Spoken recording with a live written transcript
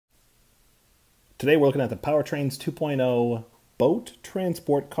Today we're looking at the Powertrains 2.0 Boat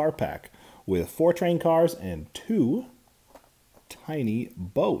Transport Car Pack with 4 train cars and 2 tiny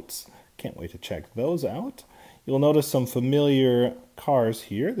boats. Can't wait to check those out. You'll notice some familiar cars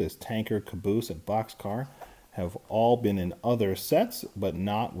here. This tanker, caboose, and boxcar have all been in other sets, but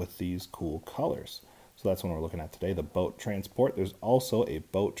not with these cool colors. So that's what we're looking at today, the boat transport. There's also a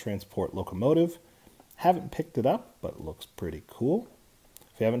boat transport locomotive. Haven't picked it up, but it looks pretty cool.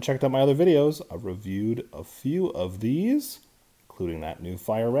 If you haven't checked out my other videos, I've reviewed a few of these, including that new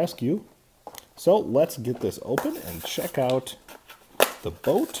fire rescue. So let's get this open and check out the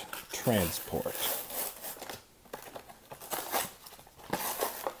boat transport.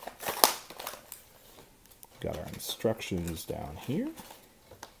 Got our instructions down here.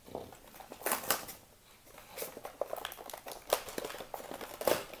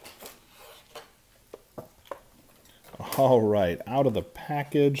 All right, out of the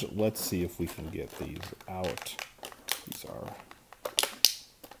package, let's see if we can get these out. These are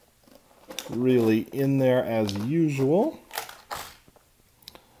really in there as usual.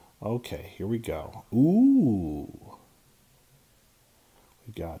 Okay, here we go. Ooh.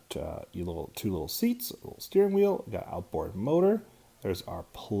 We've got two little seats, a little steering wheel, we've got outboard motor. There's our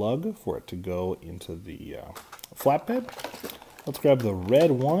plug for it to go into the flatbed. Let's grab the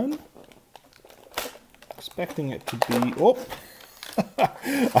red one. Expecting it to be, oh,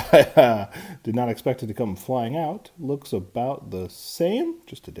 I did not expect it to come flying out. Looks about the same,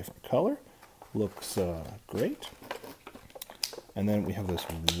 just a different color. Looks great. And then we have this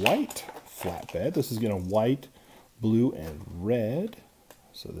white flatbed. This is white, blue, and red.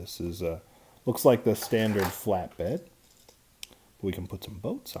 So this is looks like the standard flatbed. We can put some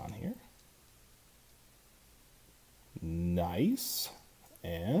boats on here. Nice.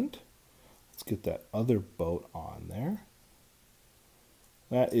 And let's get that other boat on there.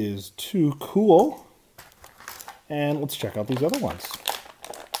 That is too cool. And let's check out these other ones.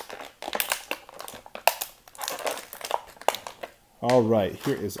 All right,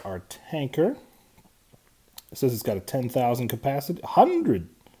 here is our tanker. It says it's got a 10,000 capacity,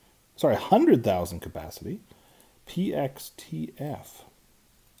 100,000 capacity. PXTF.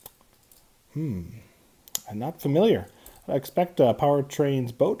 I'm not familiar. I expect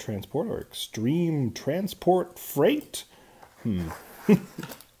Powertrains boat transport or extreme transport freight.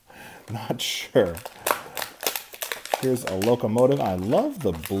 Not sure. Here's a locomotive. I love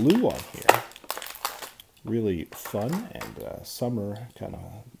the blue on here. Really fun and summer kind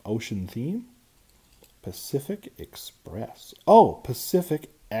of ocean theme. Pacific Express. Oh,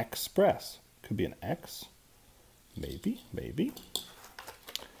 Pacific Express. Could be an X. Maybe, maybe.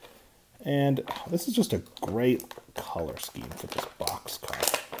 And this is just a great color scheme for this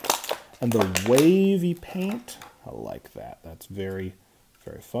boxcar. And the wavy paint, I like that. That's very,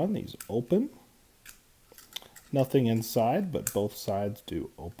 very fun. These open. Nothing inside, but both sides do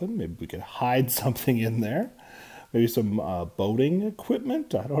open. Maybe we could hide something in there. Maybe some boating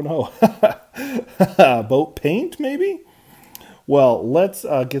equipment. I don't know. Boat paint, maybe? Well, let's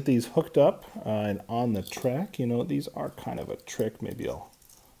get these hooked up and on the track. You know, these are kind of a trick. Maybe I'll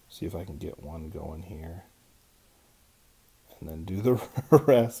see if I can get one going here. And then do the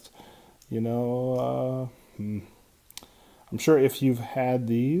rest. You know, I'm sure if you've had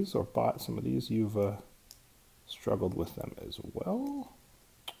these or bought some of these, you've struggled with them as well.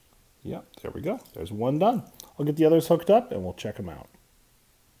 Yep, there we go. There's one done. I'll get the others hooked up and we'll check them out.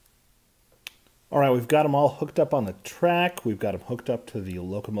 All right, we've got them all hooked up on the track. We've got them hooked up to the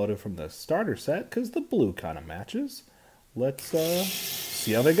locomotive from the starter set because the blue kind of matches. Let's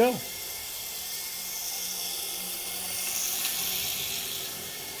see how they go.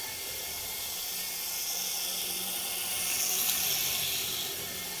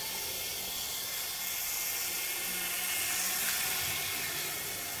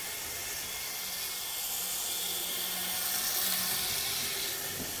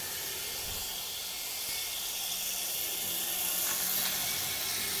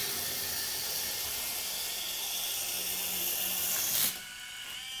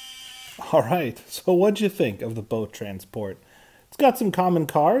 All right, so what'd you think of the boat transport? It's got some common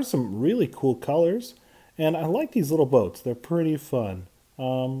cars, some really cool colors, and I like these little boats. They're pretty fun.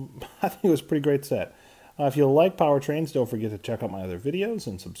 I think it was a pretty great set. If you like Powertrains, don't forget to check out my other videos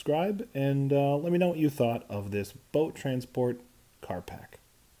and subscribe, and let me know what you thought of this boat transport car pack.